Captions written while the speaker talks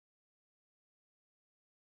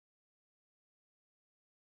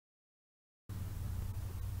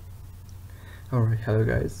Alright, hello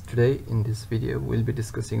guys. Today in this video we'll be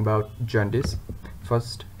discussing about jaundice.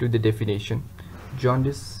 First, to the definition.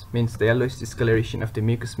 Jaundice means the yellowish discoloration of the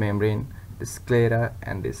mucous membrane, the sclera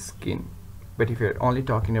and the skin. But if you're only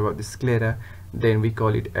talking about the sclera, then we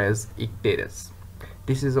call it as icterus.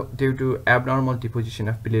 This is due to abnormal deposition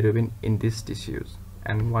of bilirubin in these tissues.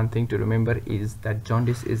 And one thing to remember is that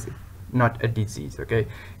jaundice is not a disease, okay?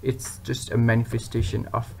 It's just a manifestation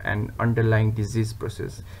of an underlying disease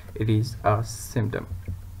process. It is a symptom.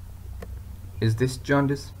 Is this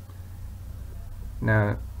jaundice?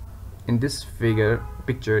 Now in this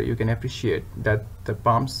picture you can appreciate that the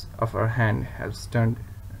palms of her hand has turned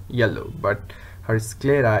yellow, but her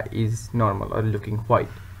sclera is normal or looking white.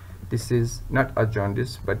 This is not a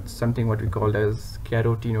jaundice but something what we call as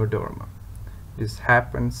carotenoderma. This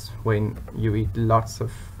happens when you eat lots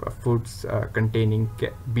of foods containing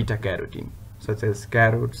beta carotene, such as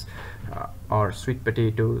carrots or sweet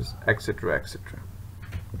potatoes, etc., etc.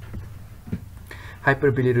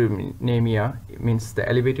 Hyperbilirubinemia means the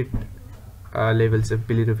elevated levels of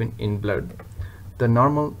bilirubin in blood. The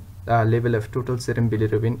normal level of total serum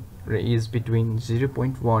bilirubin is between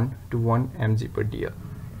 0.1 to 1 mg per dl,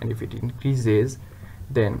 and if it increases,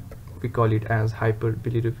 then we call it as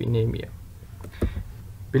hyperbilirubinemia.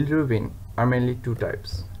 Bilirubin are mainly two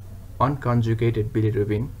types: unconjugated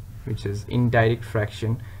bilirubin, which is indirect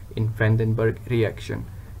fraction in Vandenberg reaction,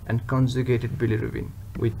 and conjugated bilirubin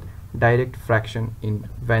with direct fraction in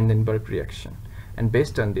Vandenberg reaction. And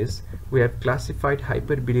based on this, we have classified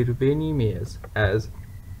hyperbilirubinemias as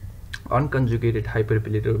unconjugated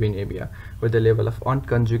hyperbilirubinemia, where the level of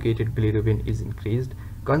unconjugated bilirubin is increased;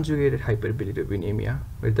 conjugated hyperbilirubinemia,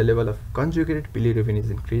 where the level of conjugated bilirubin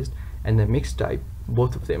is increased; and the mixed type,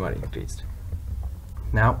 both of them are increased.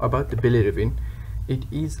 Now about the bilirubin, it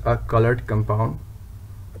is a colored compound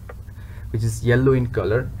which is yellow in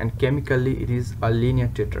color, and chemically it is a linear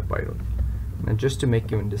tetrapyrrole. Now just to make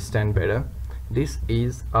you understand better, this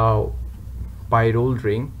is a pyrrole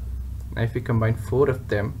ring. Now if we combine 4 of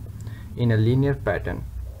them in a linear pattern,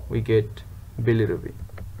 we get bilirubin.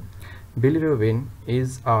 Bilirubin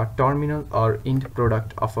is a terminal or end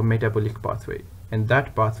product of a metabolic pathway, and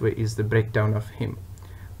that pathway is the breakdown of heme.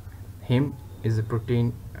 Heme is a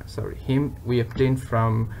protein, heme we obtain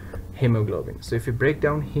from hemoglobin. So if we break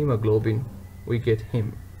down hemoglobin, we get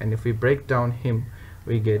heme, and if we break down heme,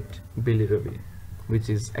 we get bilirubin, which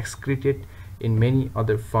is excreted in many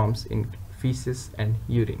other forms in feces and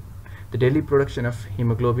urine. The daily production of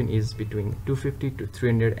hemoglobin is between 250 to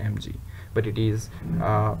 300 mg, but it is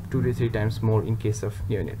 2 to 3 times more in case of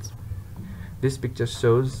neonates. This picture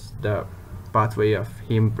shows the pathway of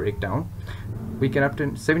heme breakdown. We can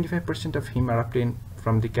obtain 75% of heme are obtained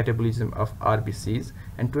from the catabolism of RBCs,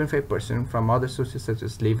 and 25% from other sources such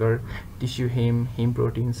as liver, tissue heme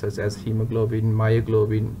proteins such as hemoglobin,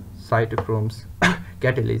 myoglobin, cytochromes,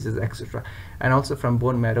 catalases, etc., and also from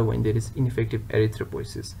bone marrow when there is ineffective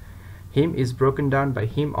erythropoiesis. Heme is broken down by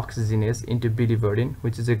heme oxygenase into biliverdin,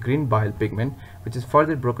 which is a green bile pigment, which is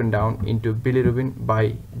further broken down into bilirubin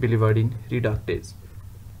by biliverdin reductase.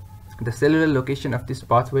 The cellular location of this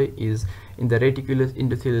pathway is in the reticular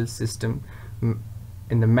endothelial system,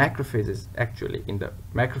 in the macrophages, actually in the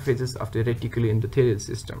macrophages of the reticular endothelial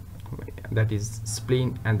system, that is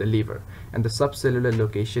spleen and the liver, and the subcellular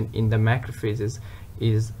location in the macrophages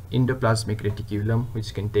is endoplasmic reticulum,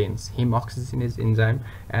 which contains heme oxygenase enzyme,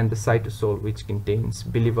 and the cytosol, which contains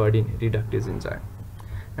biliverdin reductase enzyme.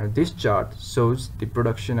 Now this chart shows the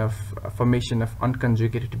production of formation of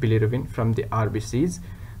unconjugated bilirubin from the RBCs.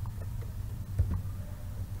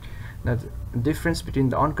 Now the difference between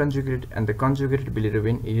the unconjugated and the conjugated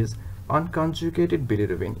bilirubin is unconjugated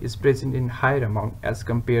bilirubin is present in higher amount as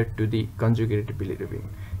compared to the conjugated bilirubin.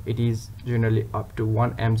 It is generally up to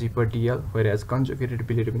 1 mg per dl, whereas conjugated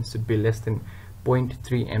bilirubin should be less than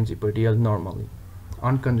 0.3 mg per dl normally.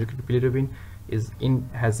 Unconjugated bilirubin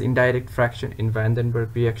has indirect fraction in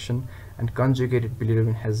Vandenberg reaction, and conjugated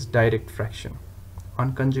bilirubin has direct fraction.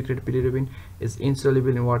 Unconjugated bilirubin is insoluble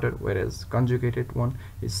in water, whereas conjugated one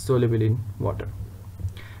is soluble in water.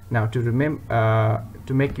 Now to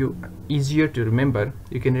make you easier to remember,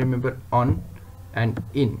 you can remember on and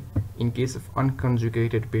in case of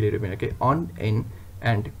unconjugated bilirubin, okay? On, in,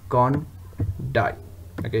 and con, di,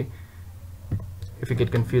 okay? If you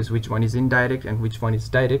get confused which one is indirect and which one is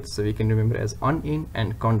direct, so we can remember as on, in,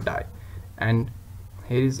 and con, di. And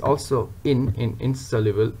here is also in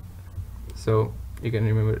insoluble, so you can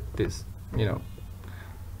remember this,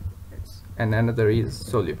 and another is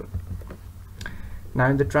soluble. Now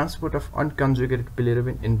in the transport of unconjugated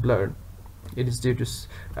bilirubin in blood, It is due to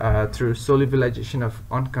through solubilization of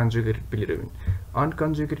unconjugated bilirubin.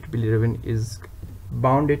 Unconjugated bilirubin is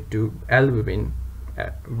bounded to albumin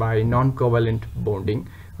by non-covalent bonding,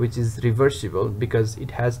 which is reversible because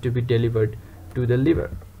it has to be delivered to the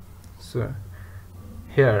liver. So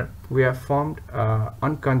here we have formed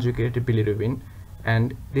unconjugated bilirubin,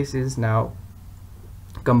 and this is now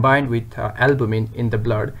combined with albumin in the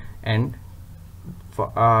blood, and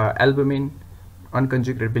for albumin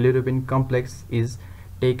unconjugated bilirubin complex is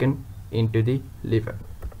taken into the liver.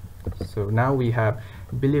 So now we have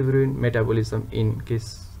bilirubin metabolism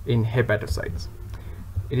in hepatocytes.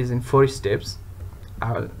 It is in 4 steps.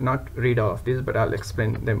 I will not read all of this, but I'll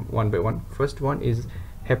explain them one by one. First one is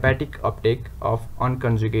hepatic uptake of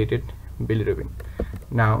unconjugated bilirubin.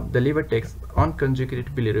 Now the liver takes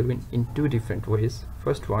unconjugated bilirubin in 2 different ways.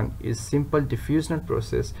 First one is simple diffusional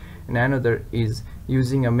process, and another is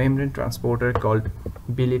using a membrane transporter called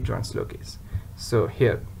bilitranslocases. So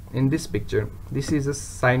here in this picture, this is a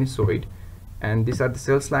sinusoid, and these are the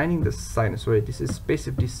cells lining the sinusoid. This is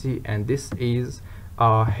specific tissue, and this is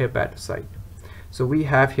a hepatocyte. So we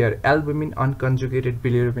have here albumin unconjugated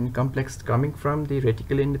bilirubin complex coming from the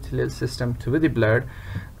reticular endothelial system to the blood,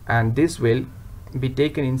 and this will be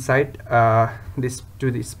taken inside this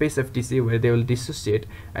to the space of tissue where they will dissociate,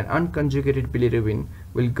 and unconjugated bilirubin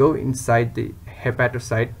will go inside the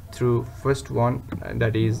hepatocyte through first one,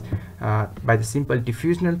 that is by the simple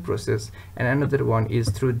diffusional process, and another one is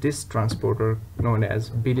through this transporter known as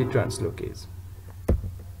bilitranslocases.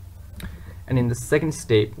 And in the second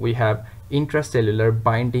step we have intracellular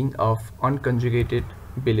binding of unconjugated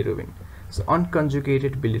bilirubin. So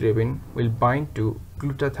unconjugated bilirubin will bind to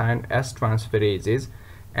glutathione S transferases,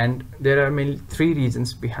 and there are mainly 3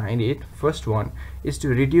 reasons behind it. First one is to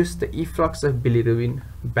reduce the efflux of bilirubin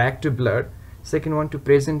back to blood. Second one, to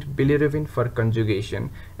present bilirubin for conjugation.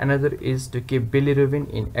 Another is to keep bilirubin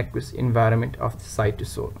in aqueous environment of the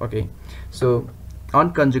cytosol. Okay, so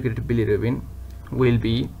unconjugated bilirubin will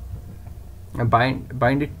be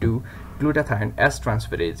binded to glutathione S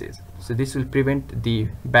transferases. So this will prevent the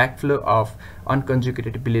backflow of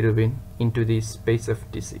unconjugated bilirubin into the space of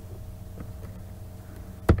tissue.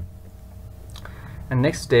 And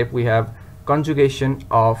next step we have conjugation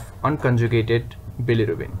of unconjugated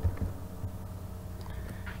bilirubin.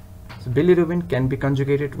 So bilirubin can be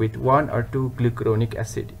conjugated with 1 or 2 glucuronic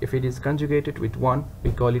acid. If it is conjugated with 1,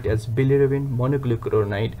 we call it as bilirubin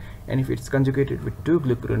monoglucuronide, and if it's conjugated with 2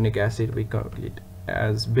 glucuronic acid, we call it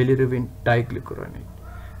as bilirubin diglucuronide.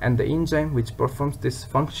 And the enzyme which performs this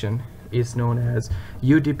function is known as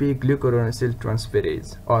UDP glucuronyl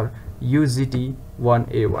transferase, or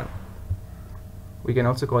UGT1A1. We can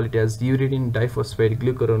also call it as uridine diphosphate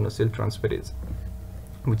glucuronyl transferase,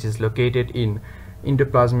 which is located in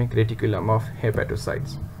endoplasmic reticulum of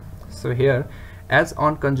hepatocytes. So here, as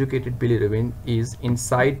unconjugated bilirubin is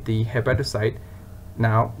inside the hepatocyte,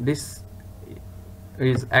 now this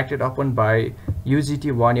is acted upon by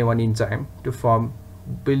UGT1A1 enzyme to form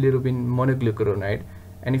bilirubin monoglucuronide,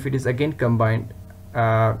 and if it is again combined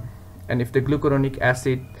and if the glucuronic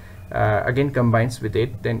acid again combines with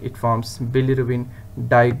it, then it forms bilirubin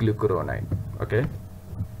diglucuronide. Okay,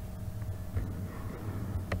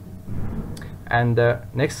 and the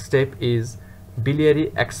next step is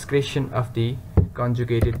biliary excretion of the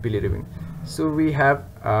conjugated bilirubin. So we have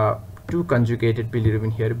 2 conjugated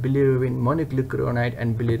bilirubin here, bilirubin monoglucuronide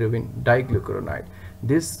and bilirubin diglucuronide.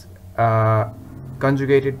 This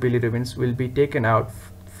conjugated bilirubins will be taken out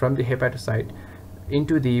from the hepatocyte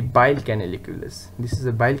into the bile canaliculus. This is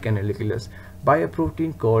a bile canaliculus by a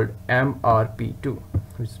protein called MRP2,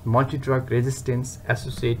 which is multi-drug resistance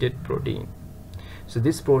associated protein. So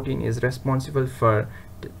this protein is responsible for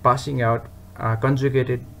passing out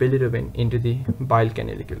conjugated bilirubin into the bile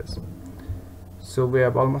canaliculus. So we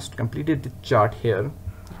have almost completed the chart here.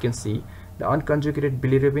 You can see the unconjugated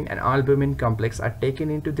bilirubin and albumin complex are taken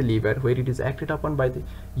into the liver, where it is acted upon by the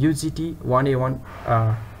UGT1A1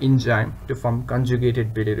 enzyme to form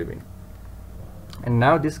conjugated bilirubin. And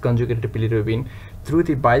now this conjugated bilirubin through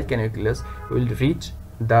the bile canaliculus will reach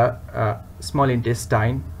the small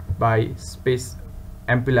intestine by space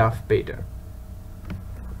ampulla of Pater.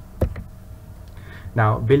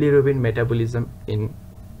 Now bilirubin metabolism in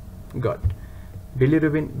gut.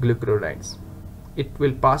 Bilirubin glucuronides. It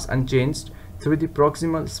will pass unchanged through the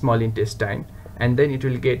proximal small intestine, and then it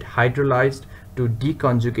will get hydrolyzed to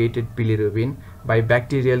deconjugated bilirubin by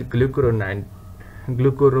bacterial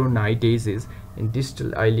glucuronidases in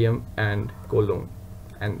distal ileum and colon,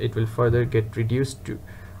 and it will further get reduced to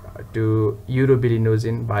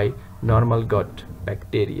urobilinosin by normal gut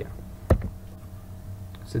bacteria.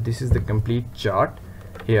 So this is the complete chart.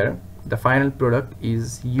 Here the final product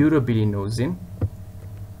is urobilinosin,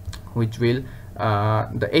 which will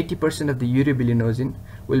the 80% of the urobilinosin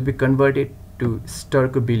will be converted to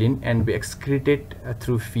stercobilin and be excreted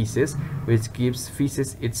through feces, which gives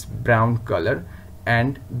feces its brown color.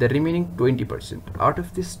 And the remaining 20%, out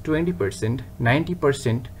of this 20%,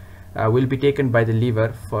 90% will be taken by the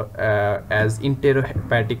liver for as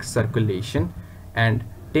enterohepatic circulation, and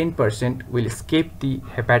 10% will escape the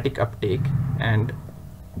hepatic uptake and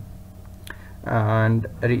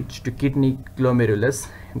reach to kidney glomerulus,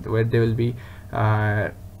 where they will be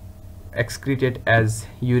excreted as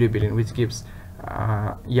urobilin, which gives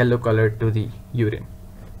yellow color to the urine.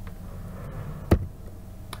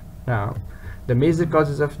 Now, the major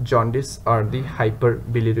causes of jaundice are the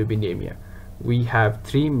hyperbilirubinemia. We have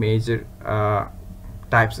three major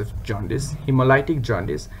types of jaundice: hemolytic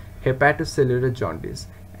jaundice, hepatocellular jaundice,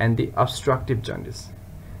 and the obstructive jaundice.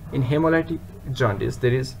 In hemolytic jaundice,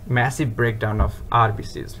 there is massive breakdown of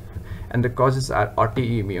RBCs, and the causes are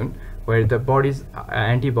autoimmune, where the body's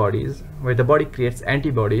where the body creates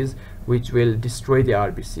antibodies which will destroy the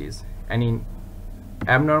RBCs. And in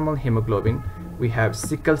abnormal hemoglobin, we have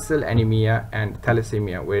sickle cell anemia and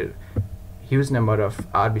thalassemia, where huge number of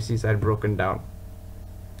RBCs are broken down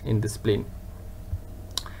in the spleen.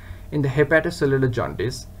 In the hepatocellular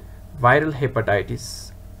jaundice, viral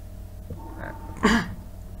hepatitis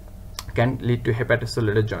can lead to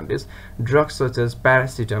hepatocellular jaundice. Drugs such as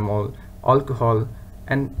paracetamol, alcohol,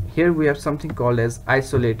 and here we have something called as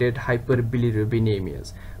isolated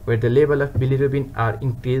hyperbilirubinemias, where the level of bilirubin are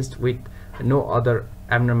increased with no other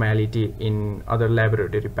abnormality in other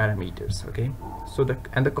laboratory parameters. Okay, so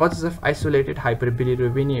the causes of isolated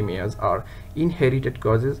hyperbilirubinemias are inherited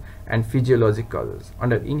causes and physiologic causes.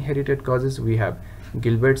 Under inherited causes, we have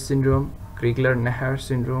Gilbert syndrome, Crigler-Najjar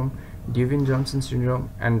syndrome, Duvin-Johnson syndrome,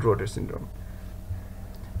 and Rotor syndrome.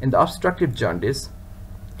 In the obstructive jaundice,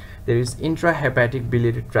 there is intrahepatic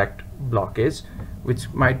biliary tract blockage,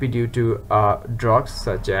 which might be due to drugs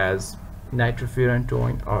such as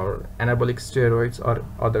nitrofurantoin or anabolic steroids or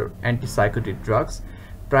other antipsychotic drugs.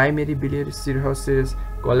 Primary biliary cirrhosis,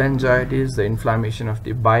 cholangitis, the inflammation of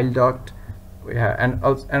the bile duct. We have, and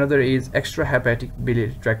also another is extrahepatic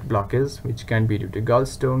biliary tract blockage, which can be due to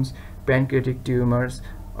gallstones, pancreatic tumors,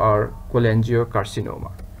 or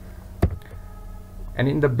cholangiocarcinoma. And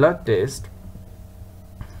in the blood test,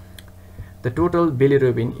 the total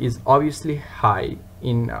bilirubin is obviously high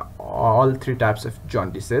in all three types of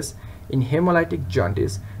jaundices. In hemolytic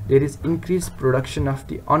jaundice, there is increased production of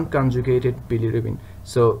the unconjugated bilirubin.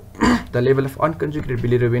 So the level of unconjugated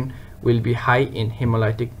bilirubin will be high in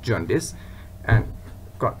hemolytic jaundice, and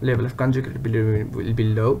level of conjugated bilirubin will be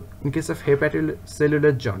low. In case of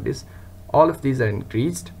hepatocellular jaundice, all of these are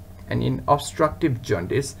increased. And in obstructive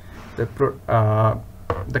jaundice, the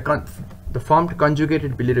formed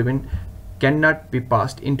conjugated bilirubin cannot be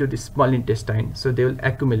passed into the small intestine, so they will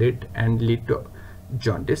accumulate and lead to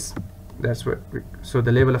jaundice. That's what so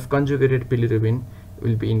the level of conjugated bilirubin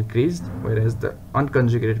will be increased, whereas the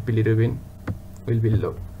unconjugated bilirubin will be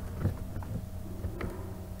low.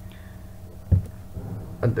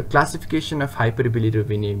 And the classification of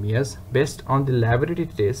hyperbilirubinemias based on the laboratory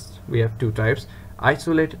tests, we have two types: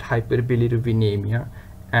 isolated hyperbilirubinemia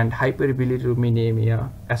and hyperbilirubinemia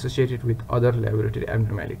associated with other laboratory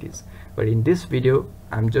abnormalities. But in this video,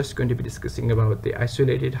 I'm just going to be discussing about the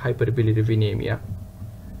isolated hyperbilirubinemia.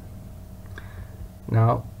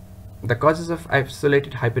 Now, the causes of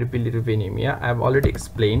isolated hyperbilirubinemia I've already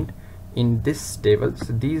explained in this table.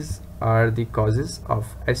 So these are the causes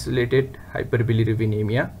of isolated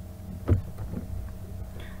hyperbilirubinemia.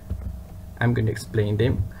 I'm going to explain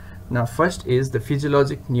them. Now, first is the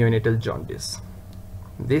physiologic neonatal jaundice.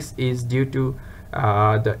 This is due to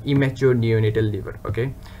the immature neonatal liver.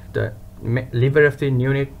 Okay, the liver of the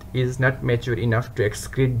neonate is not mature enough to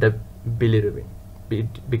excrete the bilirubin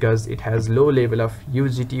because it has low level of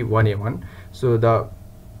UGT1A1. So the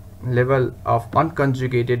level of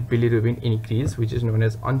unconjugated bilirubin increase, which is known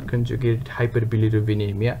as unconjugated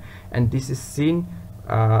hyperbilirubinemia, and this is seen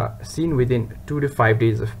within 2 to 5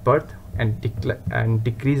 days of birth and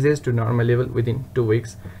decreases to normal level within 2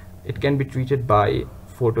 weeks. It can be treated by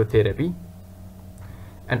phototherapy.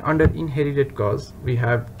 And under inherited cause, we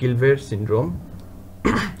have Gilbert syndrome,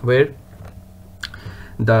 where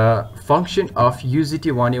the function of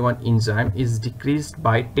UGT1A1 enzyme is decreased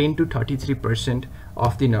by 10 to 33%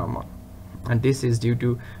 of the normal, and this is due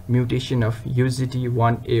to mutation of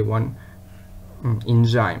UGT1A1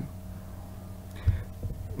 enzyme.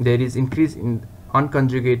 There is increase in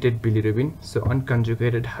unconjugated bilirubin, so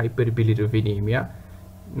unconjugated hyperbilirubinemia.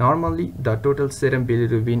 Normally, the total serum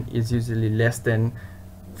bilirubin is usually less than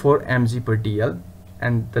 4 mg per dl,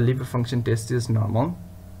 and the liver function test is normal.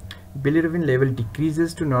 Bilirubin level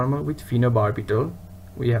decreases to normal with phenobarbital.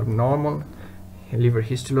 We have normal liver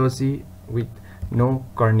histology with no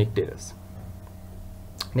kernicterus.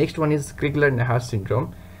 Next one is Crigler-Najjar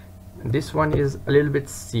syndrome. This one is a little bit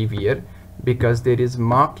severe because there is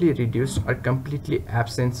markedly reduced or completely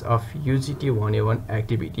absence of UGT1A1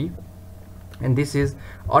 activity, and this is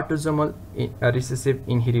autosomal recessive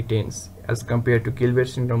inheritance as compared to Gilbert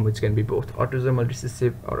syndrome, which can be both autosomal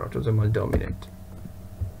recessive or autosomal dominant.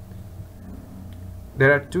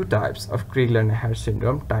 There are two types of Crigler-Najjar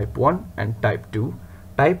syndrome, type 1 and type 2.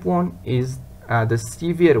 Type 1 is the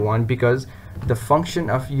severe one because the function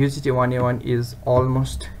of UGT1A1 is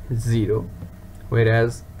almost zero,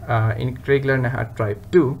 whereas in Crigler-Najjar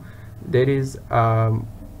type 2 there is up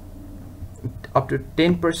to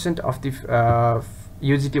 10% of the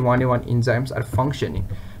UGT1A1 enzymes are functioning,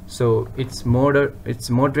 so it's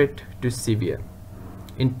moderate to severe.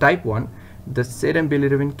 In type 1, the serum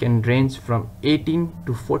bilirubin can range from 18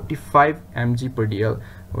 to 45 mg per dl,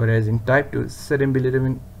 whereas in type 2 serum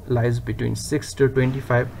bilirubin lies between 6 to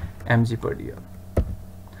 25 mg per dl.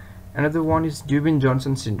 Another one is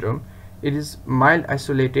Dubin-Johnson syndrome. It is mild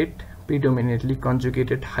isolated, predominantly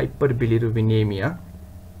conjugated hyperbilirubinemia.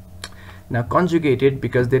 Now conjugated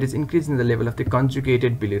because there is increase in the level of the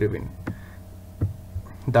conjugated bilirubin.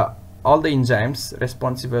 All the enzymes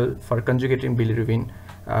responsible for conjugating bilirubin,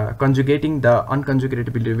 conjugating the unconjugated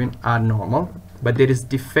bilirubin are normal, but there is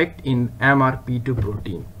defect in MRP2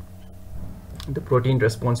 protein, the protein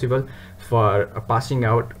responsible for passing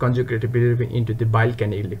out conjugated bilirubin into the bile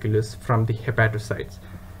canaliculus from the hepatocytes,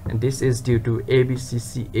 and this is due to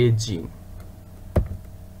ABCCA gene.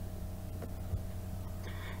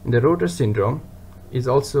 The Rotor syndrome is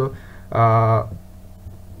also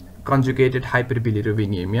conjugated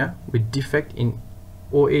hyperbilirubinemia with defect in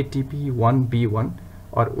OATP1B1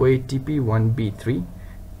 or OATP1B3.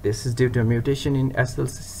 This is due to a mutation in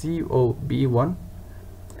SLCOB1,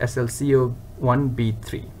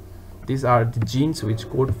 SLCO1B3. These are the genes which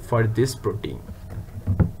code for this protein.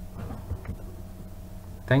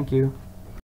 Thank you.